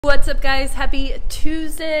What's up, guys? Happy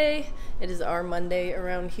Tuesday. It is our Monday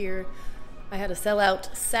around here. I had a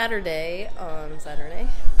sellout Saturday on Saturday,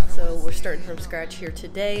 so we're starting from scratch here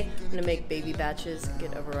today. I'm gonna make baby batches,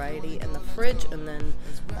 get a variety in the fridge, and then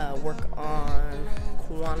work on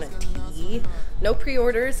quantity. No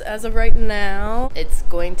pre-orders as of right now. It's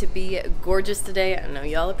going to be gorgeous today. I know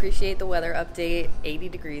y'all appreciate the weather update. 80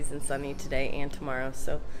 degrees and sunny today and tomorrow.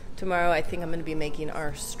 So tomorrow I think I'm going to be making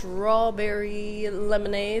our strawberry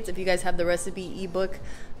lemonades. If you guys have the recipe ebook,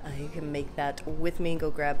 you can make that with me.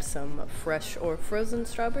 Go grab some fresh or frozen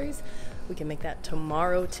strawberries. We can make that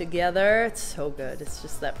tomorrow together. It's so good. It's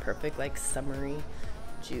just that perfect, like, summery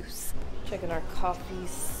juice. Checking our coffee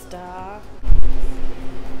stock.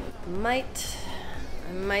 I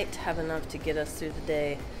might have enough to get us through the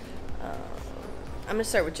day. I'm gonna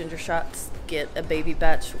start with ginger shots, get a baby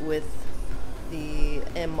batch with the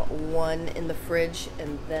M1 in the fridge,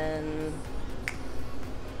 and then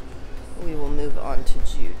we will move on to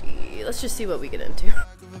Judy. Let's just see what we get into.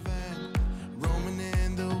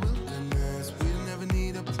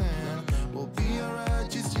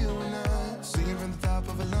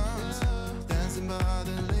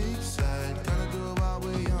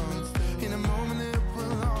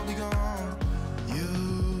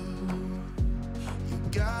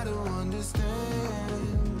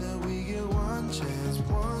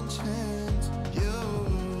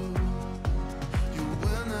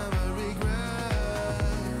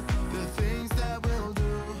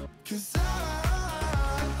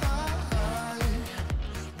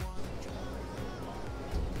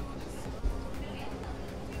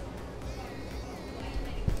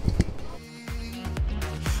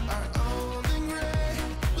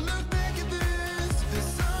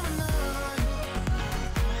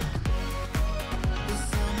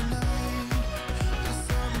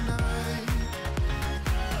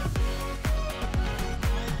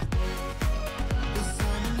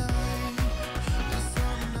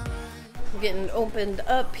 Getting opened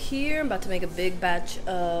up here. I'm about to make a big batch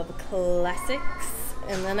of classics,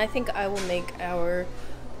 and then I think I will make our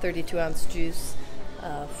 32-ounce juice.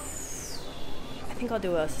 I think I'll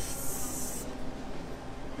do a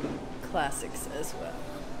classics as well.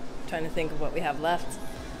 I'm trying to think of what we have left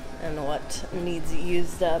and what needs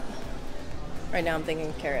used up. Right now I'm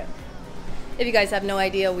thinking carrot. If you guys have no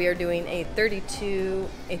idea, we are doing a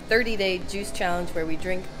 30-day juice challenge where we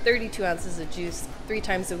drink 32 ounces of juice 3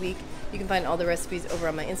 times a week. You can find all the recipes over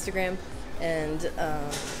on my Instagram and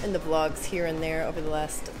in the vlogs here and there over the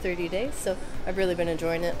last 30 days. So I've really been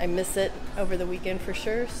enjoying it. I miss it over the weekend for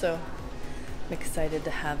sure, so I'm excited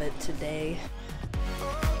to have it today.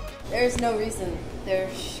 There's no reason there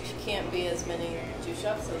can't be as many juice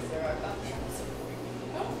shops as there are coffee shops.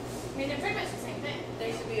 No, I mean, they're pretty much the same thing.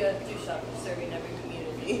 There should be a juice shop serving every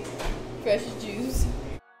community fresh juice.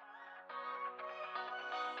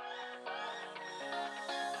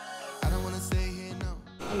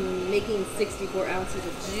 I'm making 64 ounces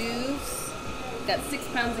of juice. Got 6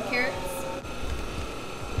 pounds of carrots.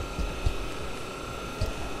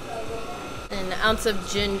 And an ounce of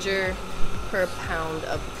ginger per pound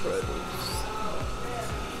of produce.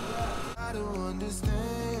 I don't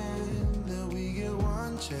understand that we get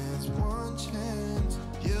one chance.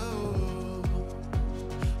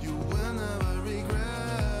 You will never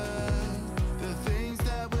regret the things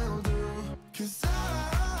that we'll do. 'Cause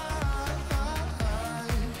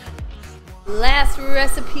last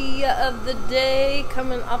recipe of the day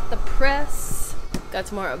coming off the press. Got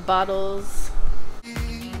some more bottles.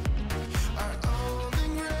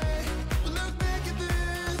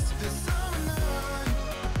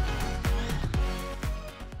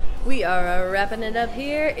 We are wrapping it up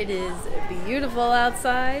here. It is beautiful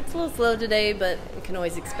outside. It's a little slow today, but you can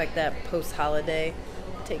always expect that post-holiday.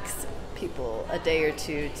 It takes people a day or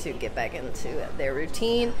two to get back into their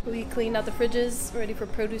routine. We cleaned out the fridges, ready for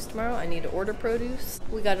produce tomorrow. I need to order produce.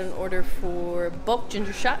 We got an order for bulk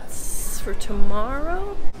ginger shots for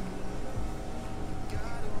tomorrow.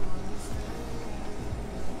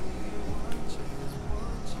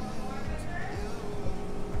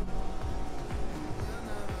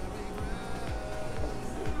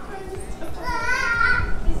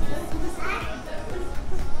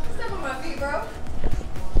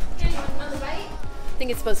 I think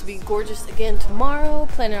it's supposed to be gorgeous again tomorrow.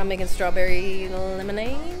 Planning on making strawberry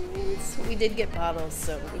lemonades. We did get bottles,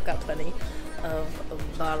 so we've got plenty of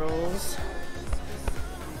bottles.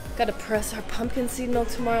 Gotta press our pumpkin seed milk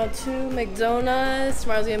tomorrow too. Make donuts.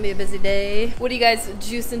 Tomorrow's gonna be a busy day. What are you guys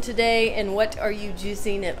juicing today, and what are you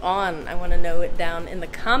juicing it on? I wanna know it down in the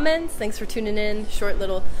comments. Thanks for tuning in. Short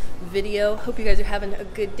little video. Hope you guys are having a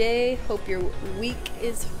good day. Hope your week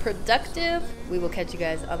is productive. We will catch you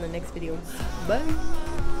guys on the next video. Bye.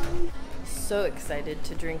 So excited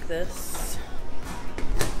to drink this.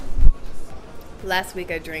 Last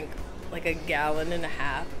week I drank like 1.5 gallons,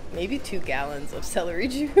 maybe 2 gallons of celery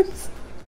juice.